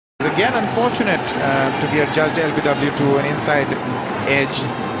again unfortunate to be adjudged LBW to an inside edge.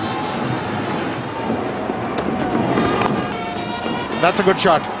 That's a good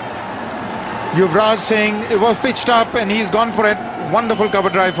shot. Yuvraj Singh, it was pitched up and he's gone for it. Wonderful cover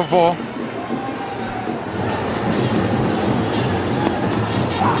drive for 4.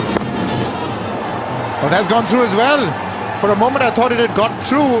 Oh, that's gone through as well. For a moment I thought it had got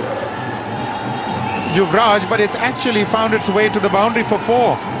through Yuvraj, but it's actually found its way to the boundary for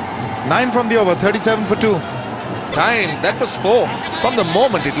 4. 9 from the over, 37 for 2. Time, that was 4 from the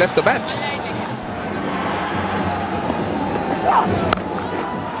moment it left the bat.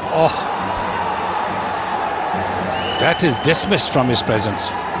 Oh, that is dismissed from his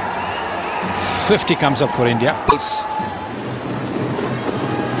presence. 50 comes up for India.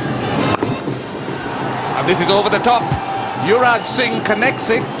 And this is over the top. Yuvraj Singh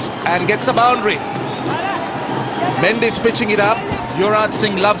connects it and gets a boundary. Mendes pitching it up. Yuvraj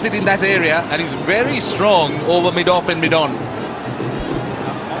Singh loves it in that area and is very strong over mid-off and mid-on.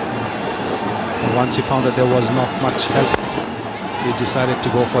 Once he found that there was not much help, he decided to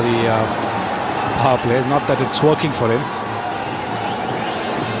go for the power play. Not that it's working for him.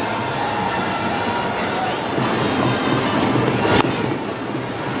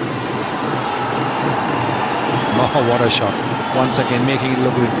 Oh, what a shot. Once again, making it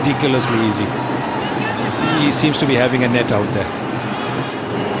look ridiculously easy. He seems to be having a net out there.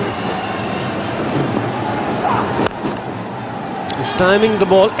 He's timing the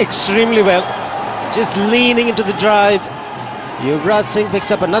ball extremely well. Just leaning into the drive. Yuvraj Singh picks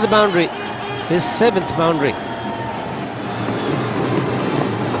up another boundary. His 7th boundary.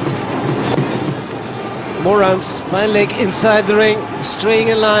 More runs. Fine leg inside the ring. Straying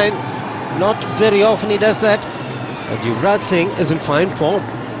in line. Not very often he does that. But Yuvraj Singh is in fine form.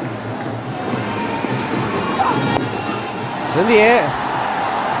 It's in the air.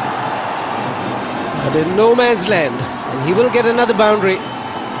 But in no man's land. And he will get another boundary.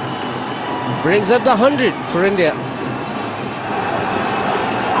 Brings up the 100 for India.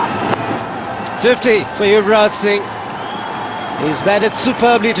 50 for Yuvraj Singh. He's batted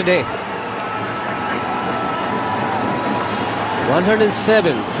superbly today.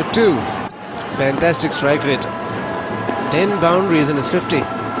 107 for 2. Fantastic strike rate. 10 boundaries in his 50.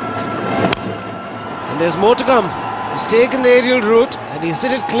 And there's more to come. He's taken the aerial route and he's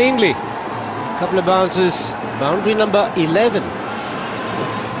hit it cleanly. Couple of bounces. Boundary number 11.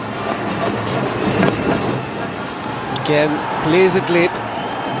 Again, plays it late.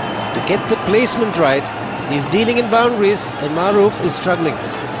 To get the placement right, he's dealing in boundaries and Maruf is struggling.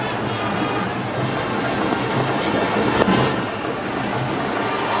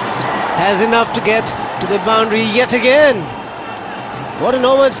 Has enough to get to the boundary yet again. What an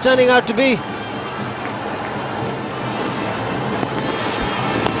over it's turning out to be.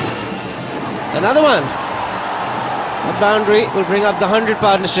 Another one. That boundary will bring up the 100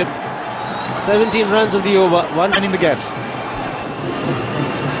 partnership. 17 runs of the over, 1 in the gaps.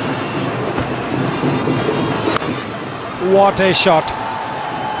 What a shot.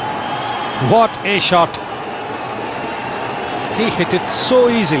 What a shot. He hit it so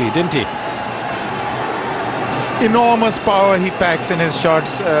easily, didn't he? Enormous power he packs in his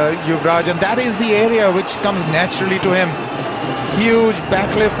shots, Yuvraj, and that is the area which comes naturally to him. Huge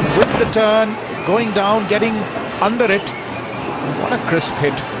backlift with the turn, going down, getting under it. What a crisp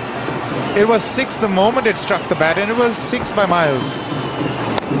hit. It was 6 the moment it struck the bat, and it was 6 by miles.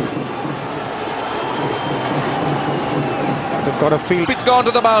 They've got a field. It's gone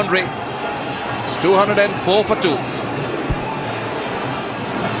to the boundary. It's 204 for 2.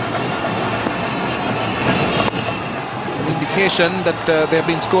 Indication that they've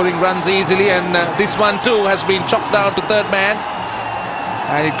been scoring runs easily, and this one too has been chopped down to 3rd man,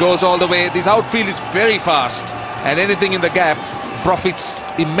 and it goes all the way. This outfield is very fast, and anything in the gap profits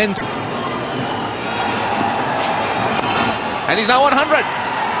immensely. And he's now on 100.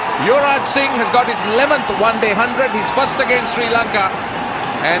 Yuvraj Singh has got his 11th one-day 100, his first against Sri Lanka,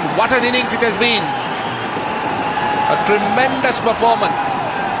 and what an innings it has been. A tremendous performance,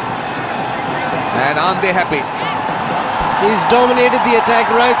 and aren't they happy? He's dominated the attack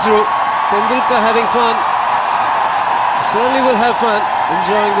right through. Tendulkar having fun. Certainly will have fun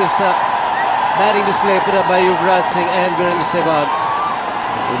enjoying this batting display put up by Yuvraj Singh and Virendra Sehwag.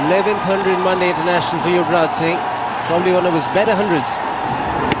 11th 100 Monday International for Yuvraj Singh. Probably one of his better hundreds.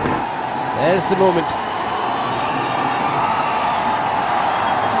 There's the moment.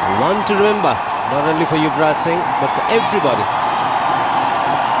 One to remember, not only for Yuvraj Singh, but for everybody.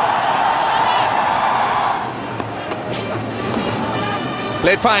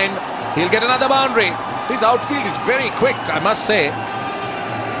 Played fine. He'll get another boundary. This outfield is very quick, I must say.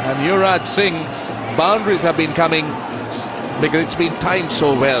 And Yuvraj Singh's boundaries have been coming because it's been timed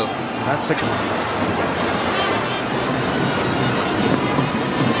so well. That's a...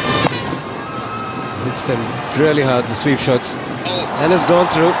 Hits them really hard, the sweep shots. And has gone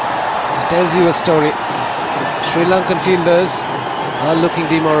through. It tells you a story. Sri Lankan fielders are looking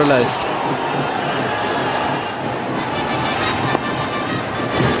demoralized.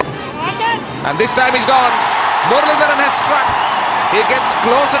 And this time he's gone. Muralidharan has struck. He gets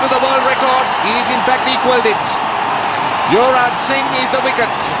closer to the world record. He's in fact equalled it. Yuvraj Singh is the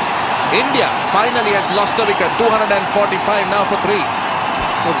wicket. India finally has lost a wicket. 245 now for 3.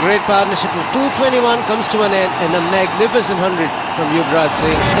 A great partnership. 221 comes to an end, and a magnificent 100 from Yuvraj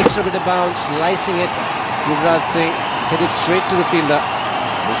Singh. Extra bit of bounce, slicing it. Yuvraj Singh hit it straight to the fielder.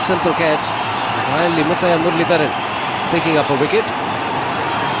 A simple catch. Finally, Muralidharan picking up a wicket.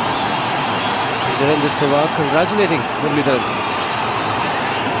 Virendra Sehwag congratulating Muralidharan.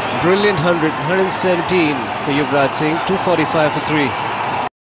 Brilliant 100, 117 for Yuvraj Singh, 245 for 3.